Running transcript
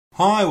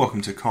Hi, welcome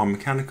to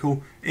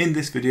CarAndMechanical. In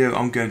this video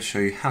I'm going to show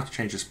you how to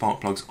change the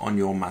spark plugs on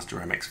your Mazda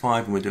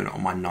MX5, and we're doing it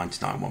on my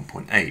 99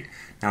 1.8.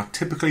 Now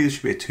typically this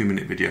should be a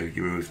 2-minute video.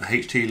 You remove the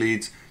HT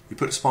leads, you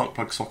put a spark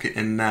plug socket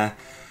in there,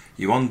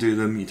 you undo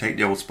them, you take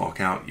the old spark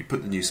out, you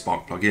put the new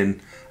spark plug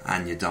in,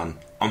 and you're done.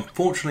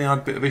 Unfortunately I had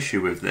a bit of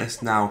issue with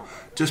this. Now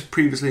just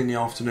previously in the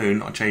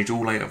afternoon I changed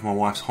all 8 of my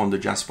wife's Honda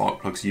Jazz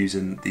spark plugs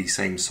using the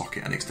same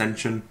socket and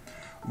extension.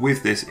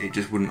 With this it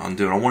just wouldn't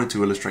undo, and I wanted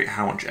to illustrate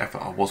how much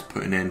effort I was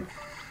putting in.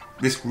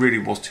 This really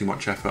was too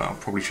much effort. I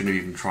probably shouldn't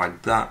have even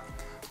tried that.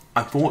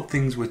 I thought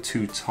things were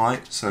too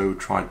tight, so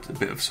tried a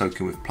bit of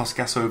soaking with plus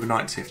gas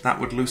overnight to see if that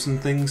would loosen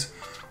things.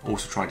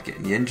 Also tried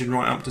getting the engine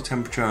right up to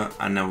temperature,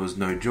 and there was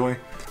no joy.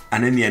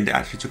 And in the end it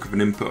actually took up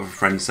an input of a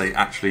friend to say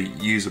actually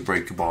use a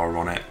breaker bar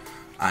on it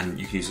and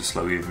you can use a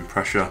slow even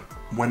pressure.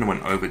 When I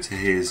went over to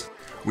his,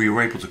 we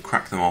were able to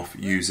crack them off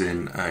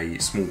using a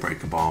small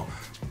breaker bar.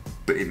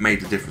 But it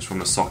made a difference from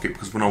the socket,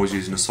 because when I was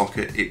using the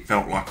socket it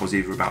felt like I was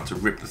either about to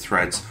rip the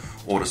threads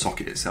or the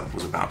socket itself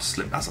was about to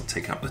slip as I've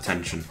taken up the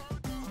tension.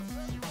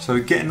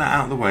 So getting that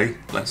out of the way,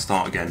 let's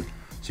start again.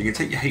 So you can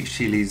take your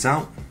HT leads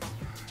out,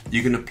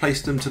 you're going to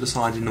place them to the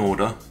side in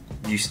order.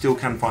 You still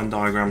can find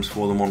diagrams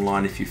for them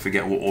online if you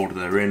forget what order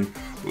they're in,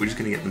 but we're just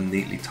going to get them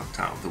neatly tucked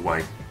out of the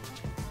way.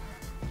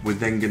 We're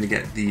then going to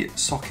get the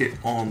socket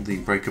on the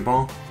breaker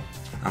bar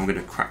and we're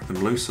going to crack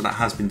them loose. So that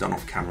has been done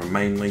off camera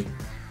mainly,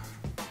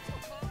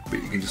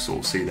 but you can just sort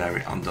of see there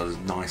it undoes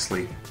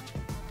nicely.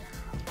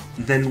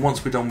 Then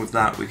once we're done with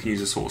that, we can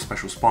use a sort of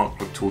special spark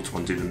plug tool to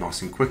undo them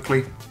nice and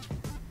quickly.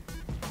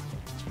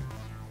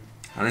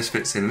 And this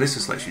fits in, and this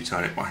just lets you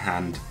turn it by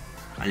hand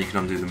and you can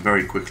undo them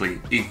very quickly.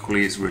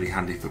 Equally it's really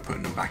handy for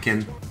putting them back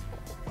in.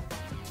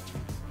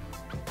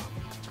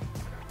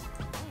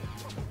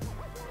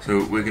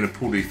 So we're going to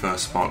pull the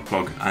first spark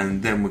plug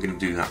and then we're going to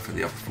do that for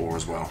the other 4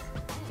 as well.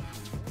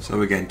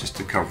 So again, just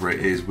to cover it,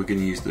 is we're going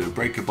to use the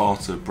breaker bar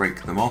to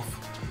break them off.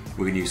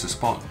 We're going to use the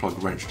spark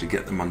plug wrench to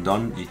get them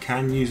undone. You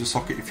can use a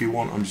socket if you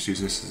want, I'm just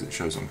using this as it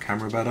shows on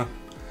camera better.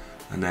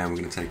 And then we're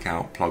going to take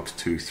out plugs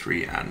 2,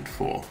 3 and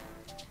 4.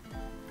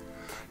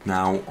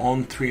 Now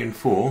on 3 and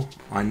 4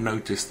 I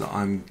noticed that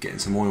I'm getting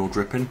some oil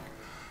dripping.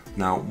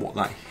 Now what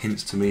that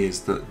hints to me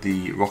is that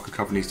the rocker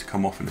cover needs to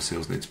come off and the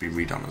seals need to be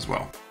redone as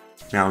well.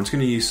 Now I'm just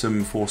going to use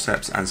some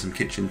forceps and some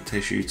kitchen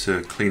tissue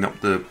to clean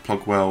up the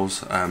plug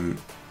wells.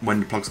 When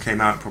the plugs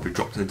came out it probably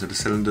dropped into the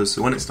cylinders,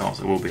 so when it starts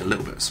there will be a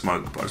little bit of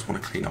smoke, but I just want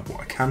to clean up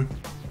what I can.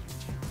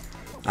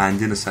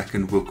 And in a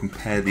second we'll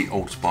compare the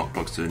old spark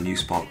plugs to the new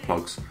spark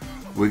plugs.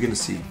 We're going to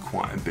see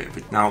quite a bit of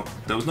it. Now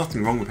there was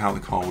nothing wrong with how the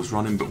car was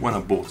running, but when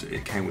I bought it,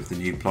 it came with the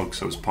new plugs,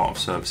 so as part of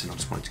servicing I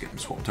just wanted to get them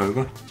swapped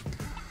over.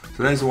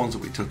 So there's the ones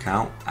that we took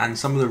out, and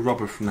some of the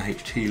rubber from the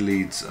HT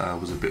leads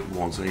was a bit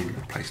worn, so they needed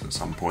replacing at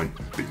some point.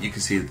 But you can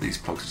see that these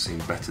plugs have seen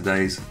better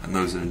days, and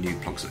those are the new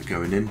plugs that are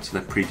going in, so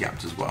they're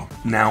pre-gapped as well.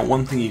 Now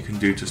one thing you can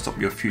do to stop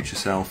your future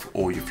self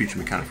or your future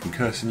mechanic from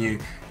cursing you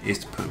is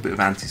to put a bit of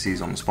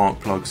anti-seize on the spark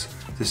plugs.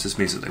 This just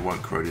means that they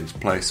won't corrode into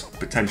place.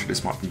 Potentially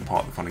this might be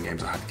part of the fun and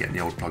games I had getting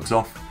the old plugs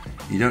off.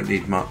 You don't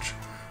need much,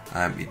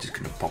 you're just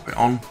going to pop it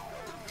on.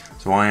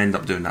 So I end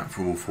up doing that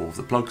for all 4 of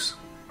the plugs.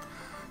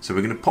 So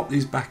we're going to pop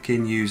these back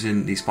in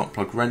using the spark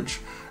plug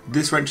wrench.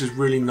 This wrench is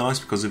really nice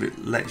because if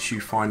it lets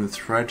you find the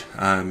thread,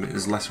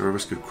 there's less of a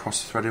risk of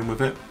cross threading with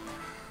it.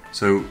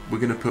 So we're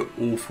going to put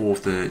all 4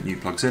 of the new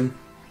plugs in.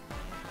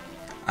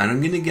 And I'm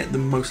going to get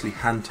them mostly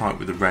hand tight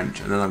with the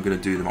wrench, and then I'm going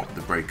to do them up with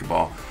the breaker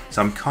bar.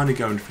 So I'm kind of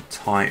going for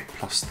tight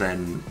plus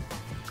then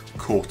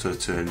quarter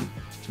to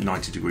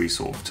 90 degrees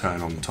sort of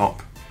turn on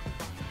top.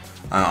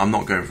 I'm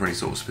not going for any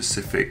sort of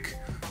specific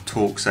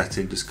torque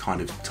setting, just kind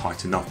of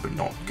tight enough but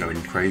not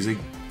going crazy.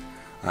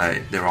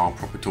 There are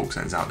proper torque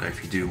settings out there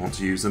if you do want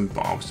to use them,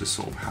 but I was just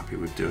sort of happy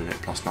with doing it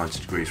plus 90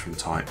 degrees from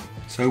tight.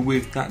 So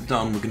with that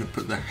done, we're going to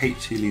put the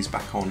HT leads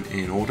back on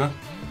in order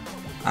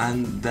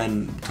and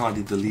then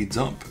tidy the leads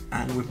up,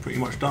 and we're pretty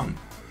much done.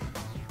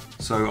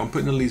 So I'm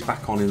putting the leads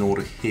back on in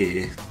order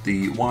here.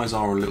 The wires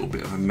are a little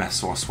bit of a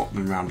mess, so I swapped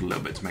them around a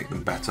little bit to make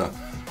them better.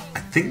 I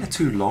think they're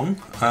too long.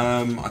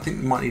 I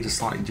think we might need a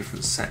slightly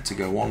different set to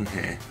go on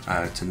here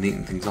to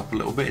neaten things up a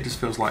little bit. It just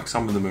feels like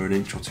some of them are an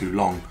inch or 2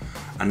 long,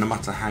 and no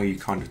matter how you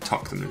kind of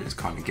tuck them, it's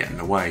kind of getting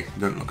away.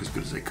 They don't look as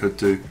good as they could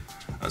do.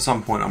 At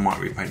some point I might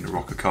repaint the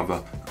rocker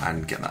cover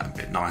and get that a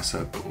bit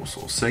nicer, but we'll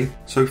sort of see.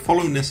 So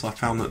following this I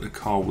found that the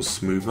car was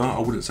smoother. I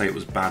wouldn't say it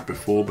was bad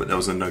before, but there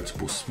was a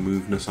notable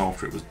smoothness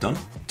after it was done.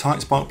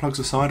 Tight spark plugs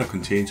aside, I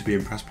continue to be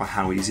impressed by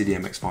how easy the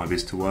MX5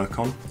 is to work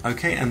on.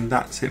 Okay, and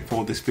that's it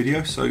for this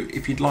video. So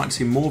if you'd like to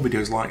see more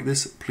videos like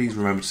this, please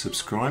remember to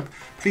subscribe.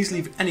 Please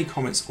leave any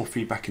comments or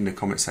feedback in the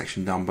comment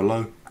section down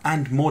below.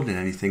 And more than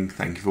anything,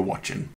 thank you for watching.